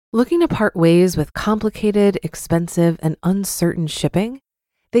Looking to part ways with complicated, expensive, and uncertain shipping?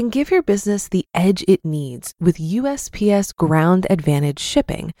 Then give your business the edge it needs with USPS Ground Advantage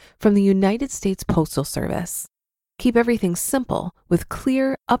shipping from the United States Postal Service. Keep everything simple with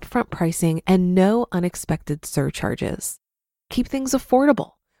clear, upfront pricing and no unexpected surcharges. Keep things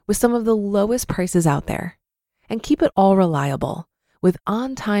affordable with some of the lowest prices out there. And keep it all reliable with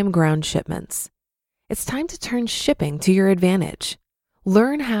on-time ground shipments. It's time to turn shipping to your advantage.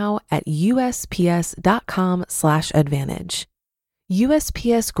 Learn how at USPS.com/advantage.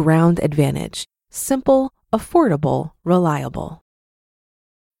 USPS Ground Advantage. Simple, affordable, reliable.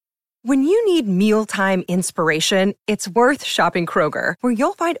 When you need mealtime inspiration, it's worth shopping Kroger, where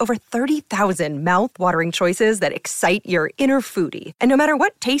you'll find over 30,000 mouth-watering choices that excite your inner foodie. And no matter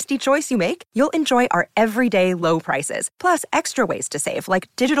what tasty choice you make, you'll enjoy our everyday low prices, plus extra ways to save, like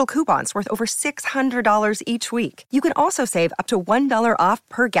digital coupons worth over $600 each week. You can also save up to $1 off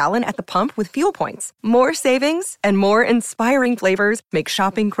per gallon at the pump with fuel points. More savings and more inspiring flavors make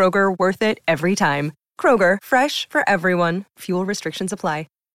shopping Kroger worth it every time. Kroger, fresh for everyone. Fuel restrictions apply.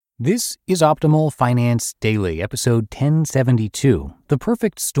 This is Optimal Finance Daily, episode 1072, The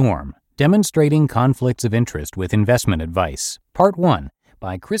Perfect Storm, Demonstrating Conflicts of Interest with Investment Advice, Part 1,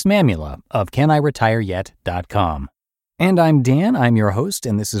 by Chris Mamula of CanIRetireYet.com. And I'm Dan, I'm your host,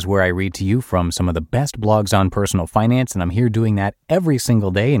 and this is where I read to you from some of the best blogs on personal finance, and I'm here doing that every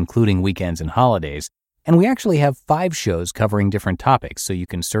single day, including weekends and holidays. And we actually have 5 shows covering different topics, so you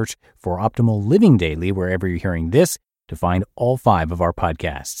can search for Optimal Living Daily wherever you're hearing this, to find all 5 of our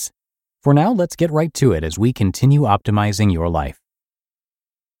podcasts. For now, let's get right to it as we continue optimizing your life.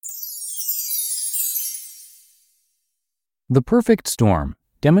 The Perfect Storm,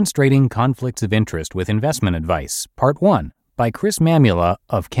 Demonstrating Conflicts of Interest with Investment Advice, Part 1, by Chris Mamula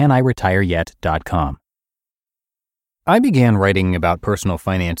of CanIRetireYet.com. I began writing about personal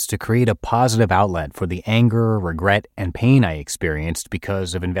finance to create a positive outlet for the anger, regret, and pain I experienced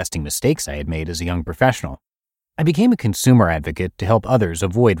because of investing mistakes I had made as a young professional. I became a consumer advocate to help others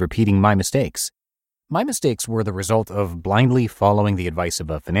avoid repeating my mistakes. My mistakes were the result of blindly following the advice of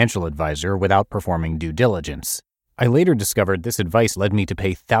a financial advisor without performing due diligence. I later discovered this advice led me to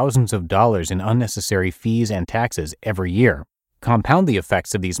pay thousands of dollars in unnecessary fees and taxes every year. Compound the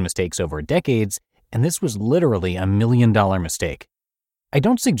effects of these mistakes over decades, and this was literally $1 million mistake. I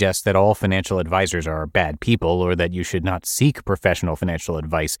don't suggest that all financial advisors are bad people or that you should not seek professional financial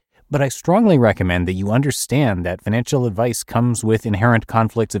advice, but I strongly recommend that you understand that financial advice comes with inherent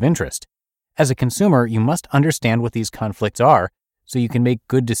conflicts of interest. As a consumer, you must understand what these conflicts are so you can make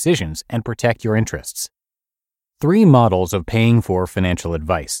good decisions and protect your interests. 3 models of paying for financial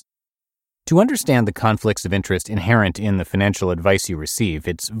advice. To understand the conflicts of interest inherent in the financial advice you receive,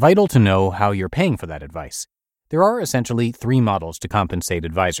 it's vital to know how you're paying for that advice. There are essentially 3 models to compensate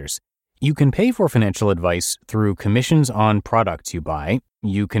advisors. You can pay for financial advice through commissions on products you buy,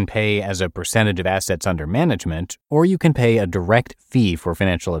 you can pay as a percentage of assets under management, or you can pay a direct fee for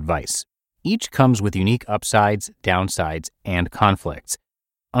financial advice. Each comes with unique upsides, downsides, and conflicts.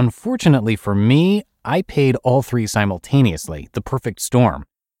 Unfortunately for me, I paid all 3 simultaneously, the perfect storm.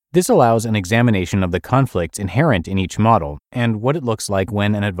 This allows an examination of the conflicts inherent in each model and what it looks like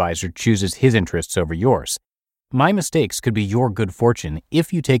when an advisor chooses his interests over yours. My mistakes could be your good fortune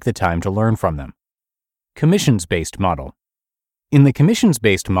if you take the time to learn from them. Commissions-based model. In the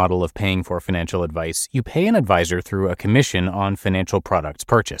commissions-based model of paying for financial advice, you pay an advisor through a commission on financial products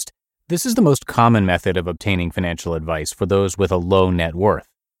purchased. This is the most common method of obtaining financial advice for those with a low net worth.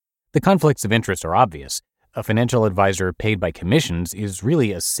 The conflicts of interest are obvious. A financial advisor paid by commissions is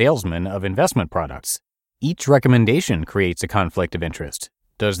really a salesman of investment products. Each recommendation creates a conflict of interest.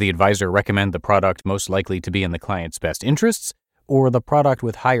 Does the advisor recommend the product most likely to be in the client's best interests, or the product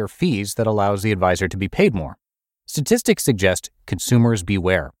with higher fees that allows the advisor to be paid more? Statistics suggest consumers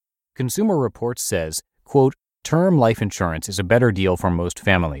beware. Consumer Reports says, quote, term life insurance is a better deal for most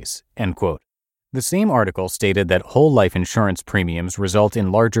families, end quote. The same article stated that whole life insurance premiums result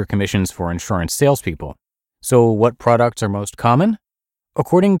in larger commissions for insurance salespeople. So what products are most common?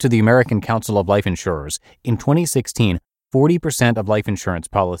 According to the American Council of Life Insurers, in 2016, 40% of life insurance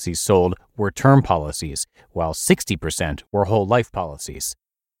policies sold were term policies, while 60% were whole life policies.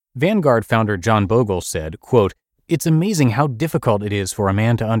 Vanguard founder John Bogle said, quote, it's amazing how difficult it is for a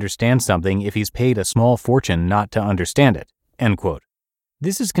man to understand something if he's paid a small fortune not to understand it, end quote.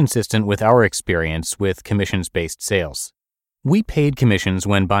 This is consistent with our experience with commissions-based sales. We paid commissions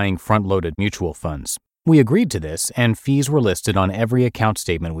when buying front-loaded mutual funds. We agreed to this, and fees were listed on every account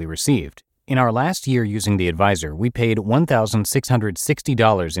statement we received. In our last year using the advisor, we paid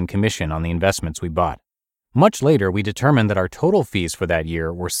 $1,660 in commission on the investments we bought. Much later, we determined that our total fees for that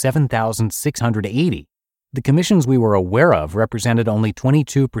year were $7,680. The commissions we were aware of represented only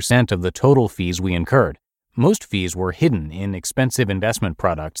 22% of the total fees we incurred. Most fees were hidden in expensive investment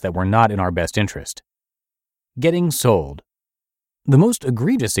products that were not in our best interest. Getting sold. The most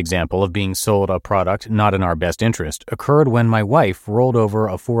egregious example of being sold a product not in our best interest occurred when my wife rolled over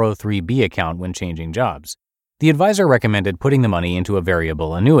a 403(b) account when changing jobs. The advisor recommended putting the money into a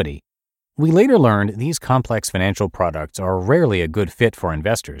variable annuity. We later learned these complex financial products are rarely a good fit for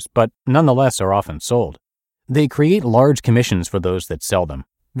investors, but nonetheless are often sold. They create large commissions for those that sell them.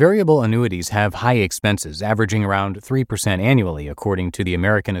 Variable annuities have high expenses, averaging around 3% annually, according to the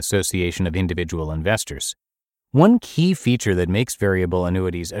American Association of Individual Investors. One key feature that makes variable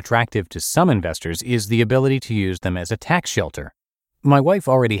annuities attractive to some investors is the ability to use them as a tax shelter. My wife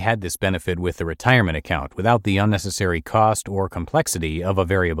already had this benefit with the retirement account without the unnecessary cost or complexity of a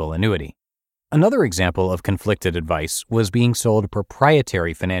variable annuity. Another example of conflicted advice was being sold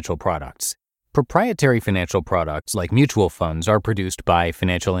proprietary financial products. Proprietary financial products, like mutual funds, are produced by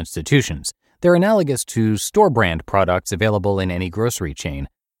financial institutions. They're analogous to store brand products available in any grocery chain,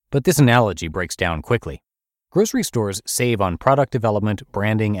 but this analogy breaks down quickly. Grocery stores save on product development,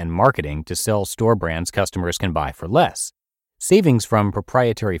 branding, and marketing to sell store brands customers can buy for less. Savings from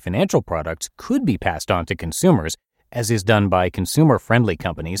proprietary financial products could be passed on to consumers, as is done by consumer-friendly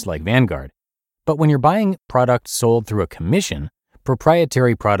companies like Vanguard. But when you're buying products sold through a commission,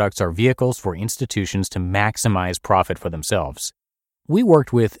 proprietary products are vehicles for institutions to maximize profit for themselves. We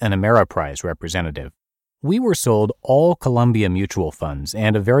worked with an Ameriprise representative. We were sold all Columbia mutual funds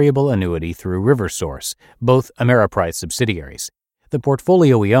and a variable annuity through RiverSource, both Ameriprise subsidiaries. The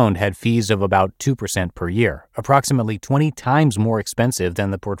portfolio we owned had fees of about 2% per year, approximately 20 times more expensive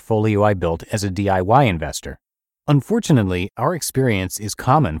than the portfolio I built as a DIY investor. Unfortunately, our experience is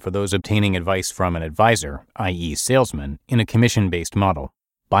common for those obtaining advice from an advisor, i.e. salesman, in a commission-based model.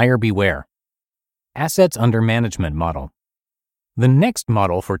 Buyer beware. Assets under management model. The next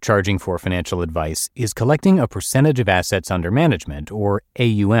model for charging for financial advice is collecting a percentage of assets under management, or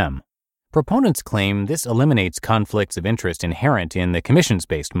AUM. Proponents claim this eliminates conflicts of interest inherent in the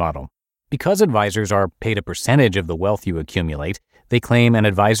commissions-based model. Because advisors are paid a percentage of the wealth you accumulate, they claim an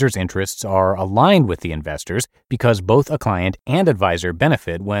advisor's interests are aligned with the investors because both a client and advisor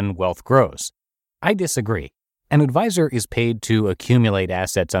benefit when wealth grows. I disagree. An advisor is paid to accumulate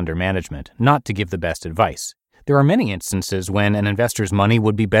assets under management, not to give the best advice. There are many instances when an investor's money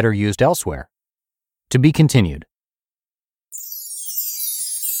would be better used elsewhere. To be continued.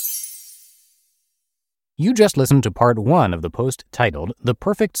 You just listened to part 1 of the post titled The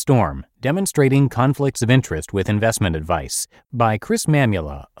Perfect Storm, Demonstrating Conflicts of Interest with Investment Advice by Chris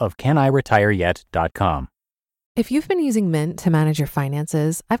Mamula of CanIRetireYet.com. If you've been using Mint to manage your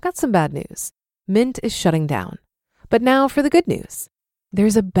finances, I've got some bad news. Mint is shutting down. But now for the good news.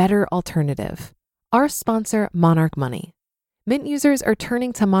 There's a better alternative. Our sponsor, Monarch Money. Mint users are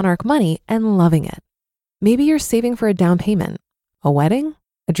turning to Monarch Money and loving it. Maybe you're saving for a down payment, a wedding,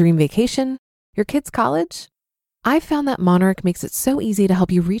 a dream vacation, your kids' college? I've found that Monarch makes it so easy to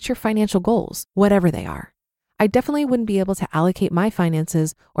help you reach your financial goals, whatever they are. I definitely wouldn't be able to allocate my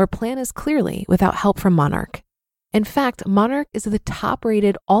finances or plan as clearly without help from Monarch. In fact, Monarch is the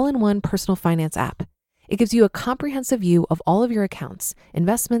top-rated all-in-one personal finance app. It gives you a comprehensive view of all of your accounts,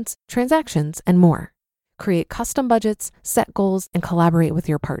 investments, transactions, and more. Create custom budgets, set goals, and collaborate with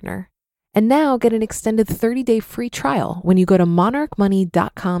your partner. And now get an extended 30-day free trial when you go to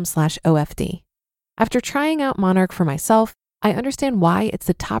monarchmoney.com/OFD. After trying out Monarch for myself, I understand why it's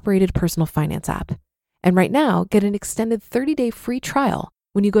the top-rated personal finance app. And right now, get an extended 30-day free trial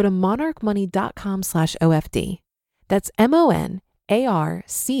when you go to monarchmoney.com/OFD. That's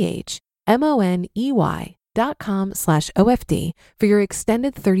monarchmoney.com/OFD for your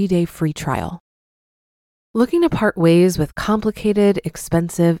extended 30-day free trial. Looking to part ways with complicated,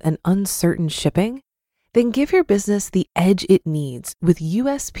 expensive, and uncertain shipping? Then give your business the edge it needs with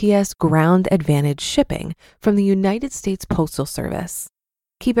USPS Ground Advantage shipping from the United States Postal Service.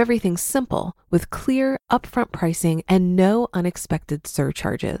 Keep everything simple with clear, upfront pricing and no unexpected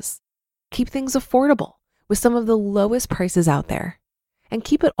surcharges. Keep things affordable with some of the lowest prices out there. And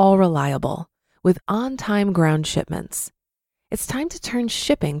keep it all reliable with on-time ground shipments. It's time to turn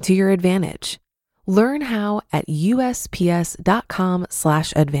shipping to your advantage. Learn how at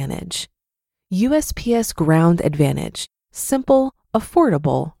USPS.com/advantage. USPS Ground Advantage. Simple,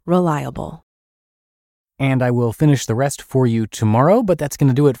 affordable, reliable. And I will finish the rest for you tomorrow, but that's going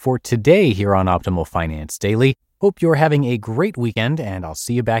to do it for today here on Optimal Finance Daily. Hope you're having a great weekend, and I'll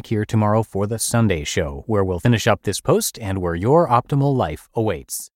see you back here tomorrow for the Sunday show, where we'll finish up this post and where your optimal life awaits.